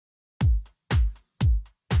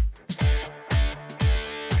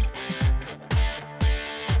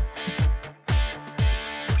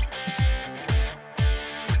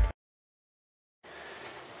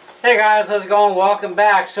Hey guys, how's it going? Welcome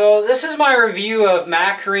back. So this is my review of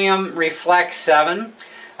Macrium Reflex 7,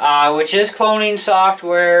 which is cloning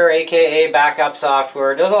software, aka backup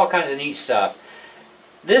software. It does all kinds of neat stuff.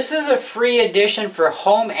 This is a free edition for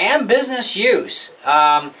home and business use.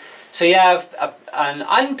 So you have an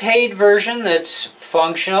unpaid version that's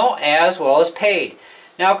functional as well as paid.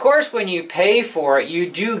 Now, of course, when you pay for it, you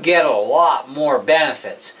do get a lot more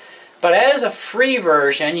benefits. But as a free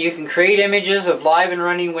version, you can create images of live and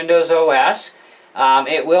running Windows OS.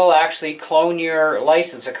 It will actually clone your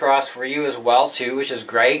license across for you as well, too, which is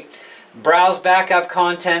great. Browse backup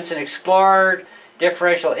contents in Explorer,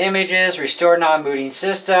 differential images, restore non-booting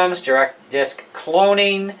systems, direct disk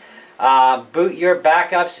cloning, boot your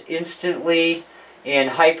backups instantly in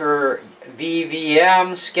Hyper-V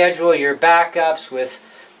VM, schedule your backups with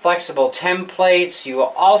flexible templates. You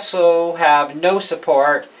will also have no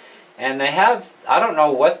support. And they have, I don't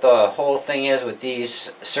know what the whole thing is with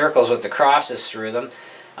these circles with the crosses through them.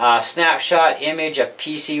 Snapshot image of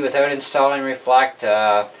PC without installing Reflect,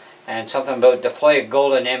 and something about deploy a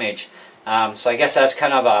golden image. So I guess that's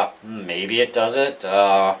kind of a, maybe it does it.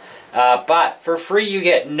 But for free you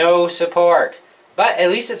get no support. But at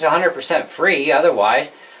least it's 100% free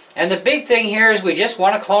otherwise. And the big thing here is we just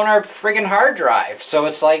want to clone our friggin' hard drive. So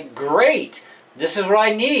it's like, great, this is what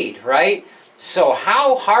I need, right? So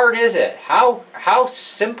how hard is it? How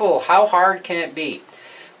simple, how hard can it be?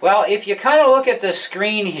 Well, if you kind of look at the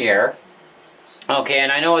screen here, okay,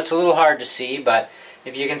 and I know it's a little hard to see, but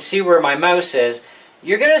if you can see where my mouse is,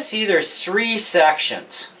 you're going to see there's 3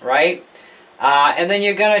 sections, right? And then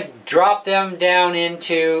you're going to drop them down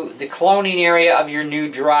into the cloning area of your new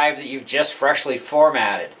drive that you've just freshly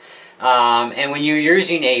formatted. And when you're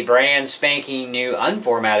using a brand spanking new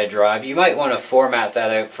unformatted drive, you might want to format that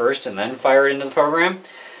out first and then fire it into the program.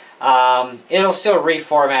 It'll still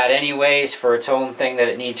reformat anyways for its own thing that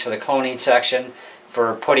it needs for the cloning section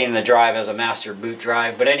for putting the drive as a master boot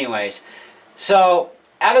drive. But anyways, so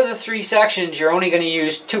out of the 3 sections, you're only going to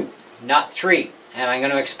use 2, not 3. And I'm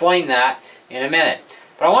going to explain that in a minute.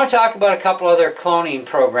 But I want to talk about a couple other cloning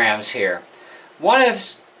programs here. One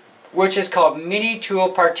is which is called Mini Tool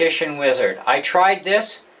Partition Wizard. I tried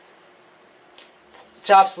this. It's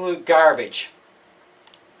absolute garbage.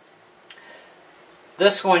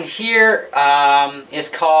 This one here is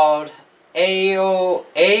called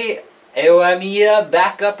AOMEA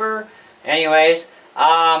Backupper. Anyways,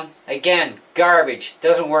 again, garbage.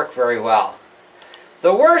 Doesn't work very well.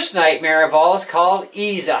 The worst nightmare of all is called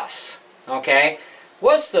EaseUS. Okay?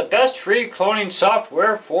 What's the best free cloning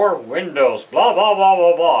software for Windows? Blah, blah, blah,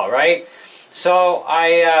 blah, blah, right? So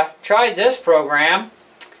I tried this program,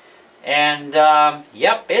 and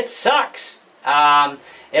yep, it sucks.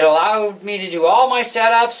 It allowed me to do all my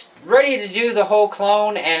setups, ready to do the whole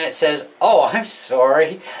clone, and it says, oh, I'm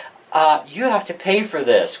sorry, you have to pay for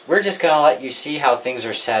this. We're just going to let you see how things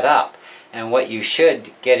are set up, and what you should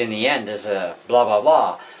get in the end is a blah, blah,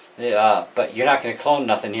 blah. But you're not going to clone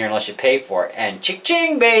nothing here unless you pay for it. And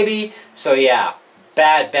ching baby! So yeah,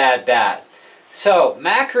 bad, bad, bad. So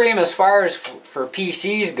Macrium, as far as for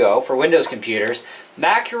PCs go, for Windows computers,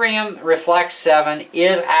 Macrium Reflex 7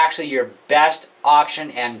 is actually your best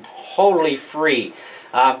option and totally free.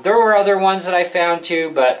 There were other ones that I found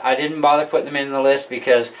too, but I didn't bother putting them in the list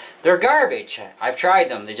because they're garbage. I've tried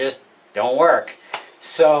them. They just don't work.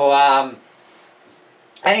 So,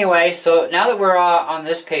 anyway, so now that we're on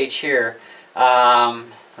this page here, I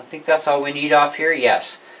think that's all we need off here.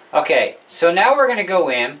 Yes. Okay, so now we're going to go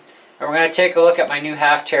in and we're going to take a look at my new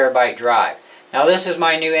 1/2 terabyte drive. Now this is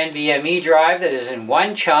my new NVMe drive that is in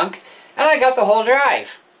one chunk, and I got the whole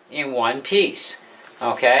drive in one piece.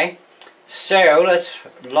 Okay, so let's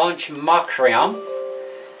launch Macrium.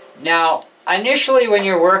 Now, initially when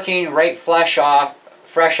you're working right fresh off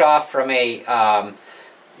from a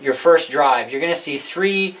your first drive, you're going to see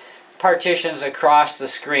 3 partitions across the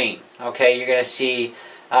screen. Okay, you're going to see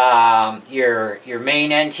your main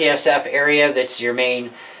NTSF area, that's your main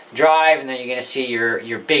drive, and then you're going to see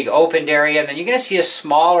your big opened area, and then you're going to see a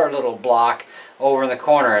smaller little block over in the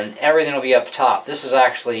corner, and everything will be up top. This is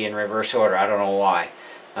actually in reverse order. I don't know why.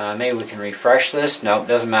 Maybe we can refresh this. Nope,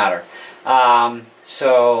 doesn't matter.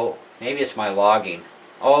 So maybe it's my logging.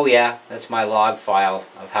 Oh yeah, that's my log file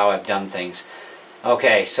of how I've done things.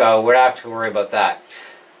 Okay, so we don't have to worry about that.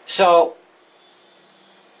 So,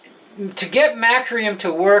 to get Macrium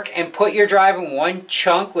to work and put your drive in one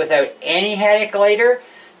chunk without any headache later,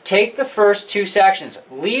 take the first 2 sections.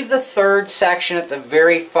 Leave the 3rd section at the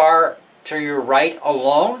very far to your right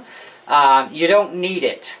alone. You don't need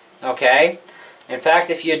it, okay? In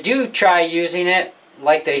fact, if you do try using it,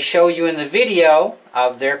 like they show you in the video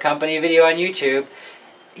of their company video on YouTube,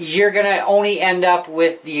 you're going to only end up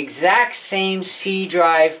with the exact same C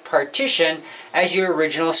drive partition as your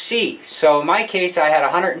original C. So in my case, I had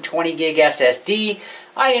 120 gig SSD.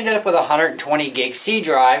 I ended up with a 120 gig C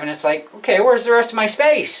drive, and it's like, okay, where's the rest of my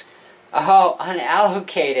space? Oh,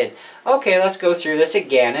 unallocated. Okay, let's go through this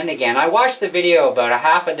again and again. I watched the video about a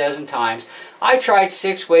half a dozen times. I tried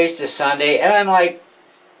 6 ways to Sunday, and I'm like,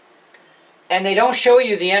 and they don't show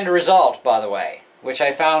you the end result, by the way, which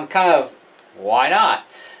I found kind of, why not?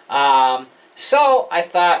 So I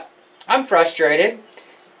thought, I'm frustrated,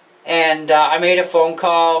 and I made a phone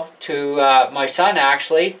call to my son,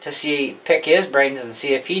 actually, to pick his brains and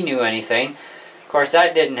see if he knew anything. Of course,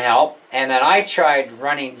 that didn't help. And then I tried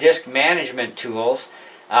running disk management tools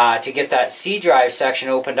to get that C drive section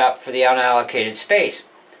opened up for the unallocated space.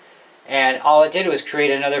 And all it did was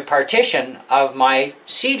create another partition of my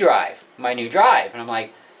C drive, my new drive. And I'm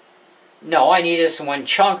like, no, I need this in one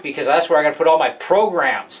chunk because that's where I got to put all my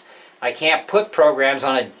programs. I can't put programs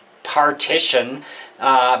on a partition,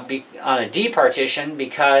 on a D partition,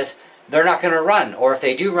 because they're not going to run. Or if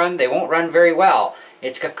they do run, they won't run very well.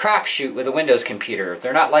 It's a crapshoot with a Windows computer.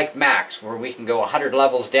 They're not like Macs, where we can go 100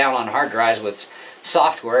 levels down on hard drives with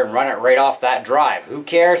software and run it right off that drive. Who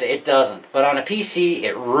cares? It doesn't. But on a PC,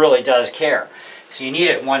 it really does care. So you need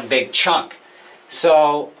it in one big chunk.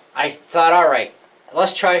 So I thought, all right,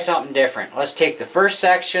 let's try something different. Let's take the first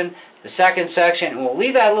section, the second section, and we'll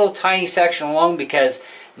leave that little tiny section alone, because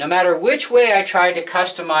no matter which way I tried to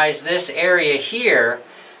customize this area here,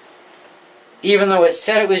 even though it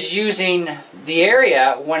said it was using the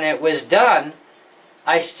area when it was done,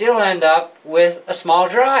 I still end up with a small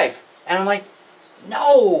drive. And I'm like,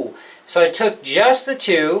 no! So I took just the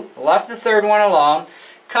two, left the third one alone,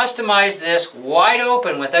 customized this wide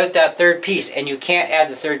open without that third piece. And you can't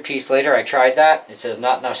add the third piece later. I tried that. It says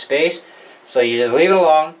not enough space. So you just leave it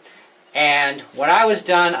alone. And when I was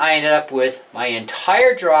done, I ended up with my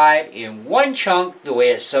entire drive in one chunk, the way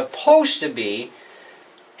it's supposed to be.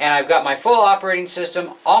 And I've got my full operating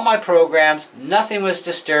system, all my programs, nothing was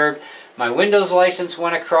disturbed. My Windows license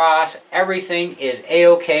went across. Everything is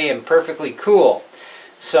A-OK and perfectly cool.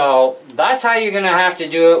 So that's how you're going to have to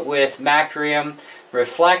do it with Macrium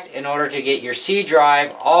Reflect in order to get your C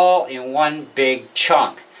drive all in one big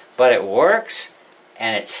chunk. But it works,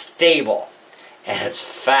 and it's stable, and it's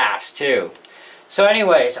fast too. So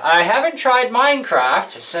anyways, I haven't tried Minecraft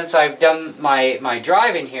since I've done my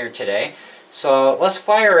drive in here today. So let's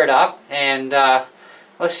fire it up and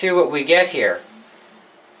let's see what we get here.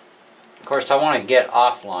 Of course, I want to get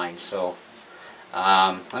offline, so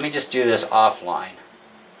let me just do this offline.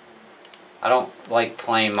 I don't like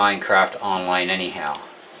playing Minecraft online anyhow.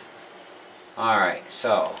 Alright,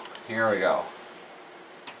 so here we go.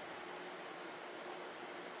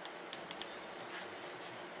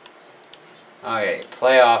 Okay,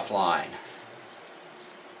 play offline.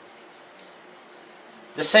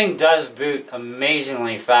 This thing does boot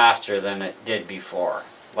amazingly faster than it did before.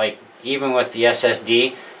 Like, even with the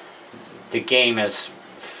SSD, the game is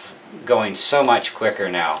going so much quicker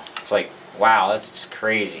now. It's like, wow, that's just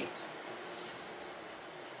crazy.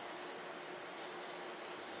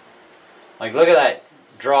 Like, look at that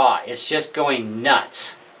draw. It's just going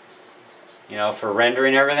nuts. You know, for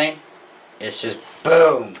rendering everything, it's just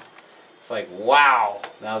boom. It's like, wow.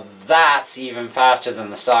 Now that's even faster than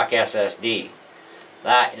the stock SSD.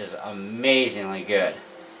 That is amazingly good.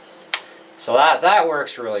 So that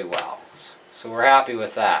works really well. So we're happy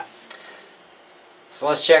with that. So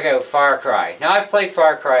let's check out Far Cry. Now I've played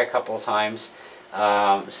Far Cry a couple of times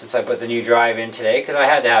since I put the new drive in today, because I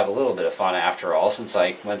had to have a little bit of fun after all, since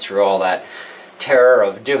I went through all that terror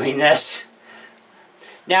of doing this.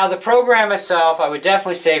 Now the program itself, I would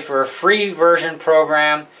definitely say for a free version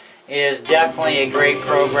program, it is definitely a great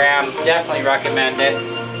program. Definitely recommend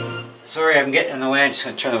it. Sorry, I'm getting in the way. I'm just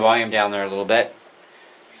going to turn the volume down there a little bit.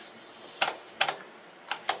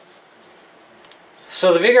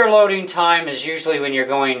 So the bigger loading time is usually when you're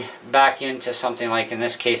going back into something like, in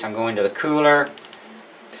this case, I'm going to the cooler.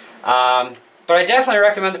 But I definitely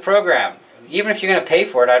recommend the program. Even if you're going to pay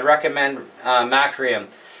for it, I'd recommend Macrium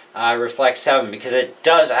Reflect 7, because it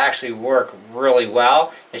does actually work really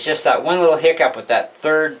well. It's just that one little hiccup with that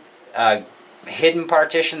third hidden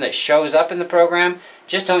partition that shows up in the program.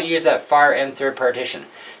 Just don't use that far end third partition.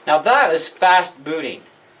 Now that is fast booting.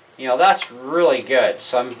 You know, that's really good.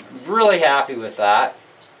 So I'm really happy with that.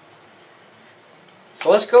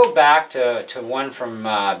 So let's go back to one from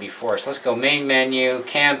before. So let's go main menu,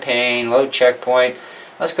 campaign, load checkpoint.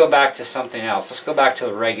 Let's go back to something else. Let's go back to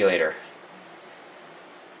the regulator.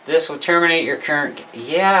 This will terminate your current...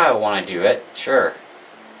 Yeah, I want to do it. Sure.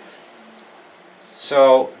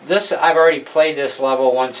 So this, I've already played this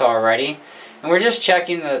level once already, and we're just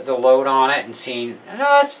checking the load on it and seeing,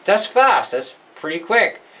 no, that's fast, that's pretty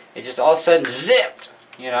quick. It just all of a sudden zipped,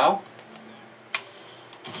 you know.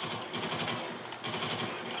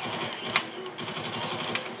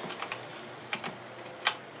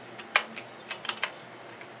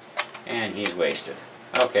 And he's wasted.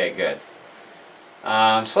 Okay, good.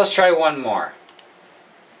 So let's try one more.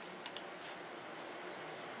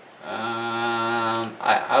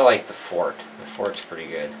 I like the fort. The fort's pretty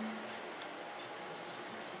good.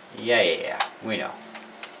 Yeah, we know.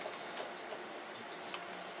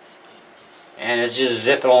 And it's just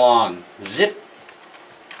zipping along. Zip.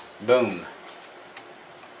 Boom.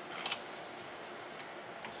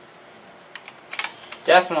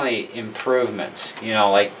 Definitely improvements. You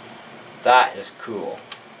know, like, that is cool.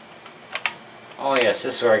 Oh yes,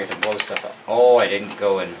 this is where I get to blow stuff up. Oh, I didn't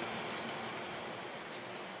go in.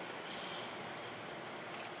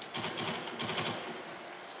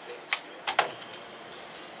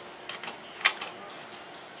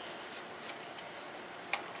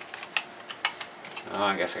 Oh,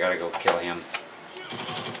 I guess I gotta go kill him.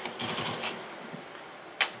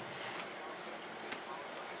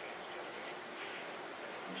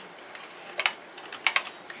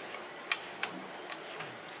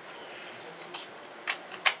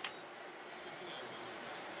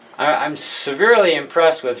 I'm severely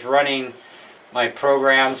impressed with running my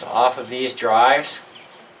programs off of these drives.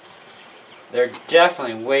 They're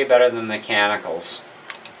definitely way better than mechanicals.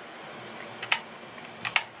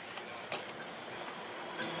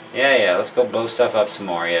 Yeah, let's go blow stuff up some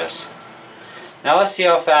more, yes. Now let's see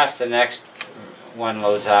how fast the next one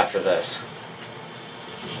loads after this.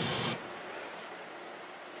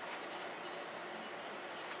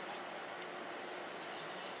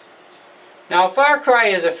 Now, Far Cry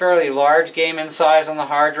is a fairly large game in size on the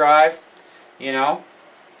hard drive, you know,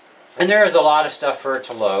 and there is a lot of stuff for it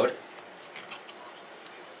to load.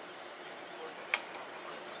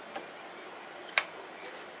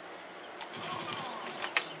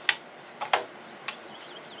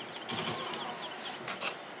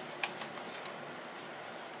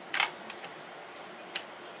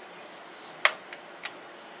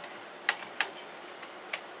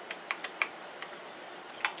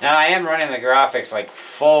 Now I am running the graphics like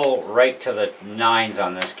full right to the 9s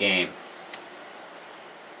on this game.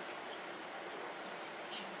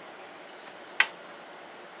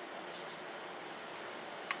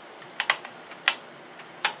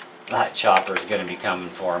 That chopper is going to be coming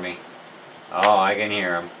for me. Oh, I can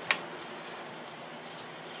hear him.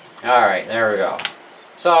 Alright, there we go.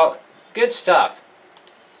 So, good stuff.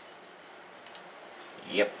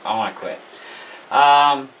 Yep, I want to quit.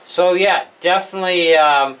 So yeah, definitely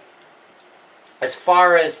as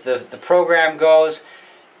far as the program goes,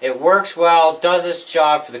 it works well, does its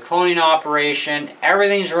job for the cloning operation,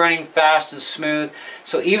 everything's running fast and smooth.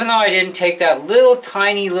 So even though I didn't take that little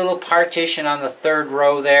tiny little partition on the 3rd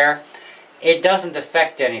row there, it doesn't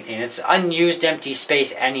affect anything. It's unused empty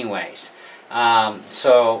space anyways.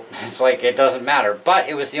 So it's like it doesn't matter. But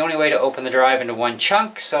it was the only way to open the drive into one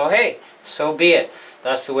chunk, so hey, so be it.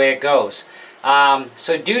 That's the way it goes.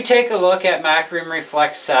 So do take a look at Macrium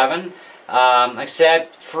Reflex 7. Like I said,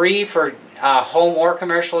 free for home or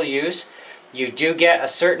commercial use. You do get a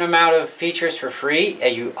certain amount of features for free,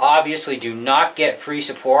 and you obviously do not get free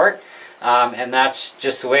support, and that's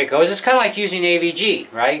just the way it goes. It's kind of like using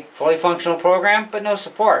AVG, right? Fully functional program, but no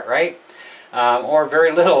support, right? Or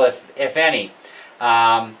very little, if any.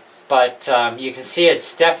 But you can see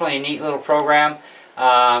it's definitely a neat little program.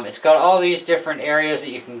 It's got all these different areas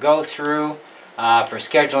that you can go through for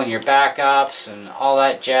scheduling your backups and all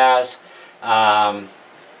that jazz.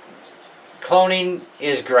 Cloning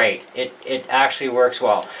is great. It actually works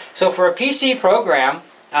well. So for a PC program,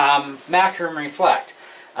 Macrium Reflect.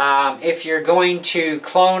 If you're going to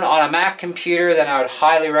clone on a Mac computer, then I would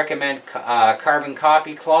highly recommend Carbon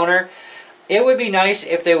Copy Cloner. It would be nice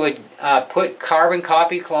if they would put Carbon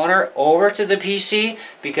Copy Cloner over to the PC,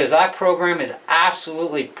 because that program is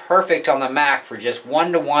absolutely perfect on the Mac for just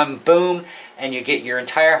one-to-one, boom, and you get your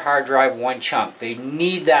entire hard drive one chunk. They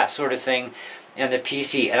need that sort of thing in the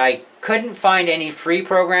PC, and I couldn't find any free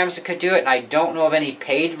programs that could do it, and I don't know of any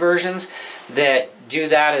paid versions that do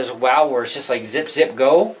that as well, where it's just like zip, zip,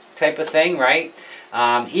 go type of thing, right?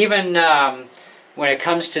 Even when it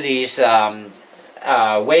comes to these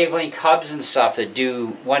wavelength hubs and stuff that do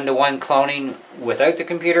one-to-one cloning without the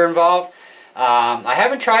computer involved. I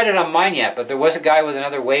haven't tried it on mine yet, but there was a guy with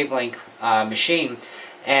another wavelength machine,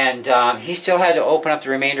 and he still had to open up the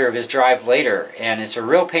remainder of his drive later, and it's a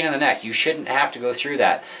real pain in the neck. You shouldn't have to go through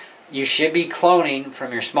that. you should be cloning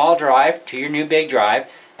from your small drive to your new big drive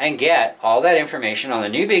and get all that information on the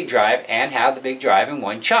new big drive and have the big drive in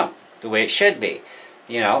one chunk, the way it should be.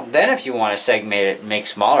 You know, then if you want to segment it and make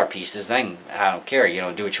smaller pieces, then I don't care, you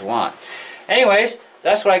know, do what you want. Anyways,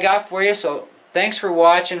 that's what I got for you, so thanks for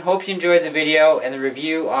watching. Hope you enjoyed the video and the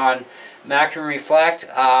review on Macrium Reflect.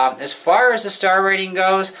 As far as the star rating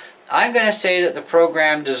goes, I'm going to say that the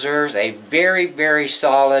program deserves a very, very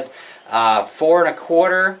solid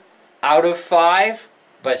 4.25 out of 5,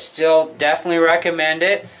 but still definitely recommend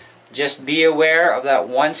it. Just be aware of that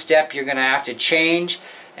one step you're going to have to change,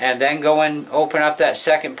 and then go and open up that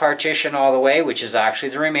second partition all the way, which is actually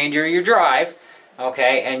the remainder of your drive,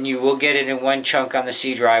 okay, and you will get it in one chunk on the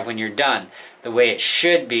C drive when you're done, the way it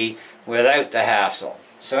should be without the hassle.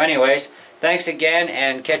 So anyways, thanks again,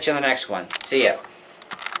 and catch you on the next one. See ya.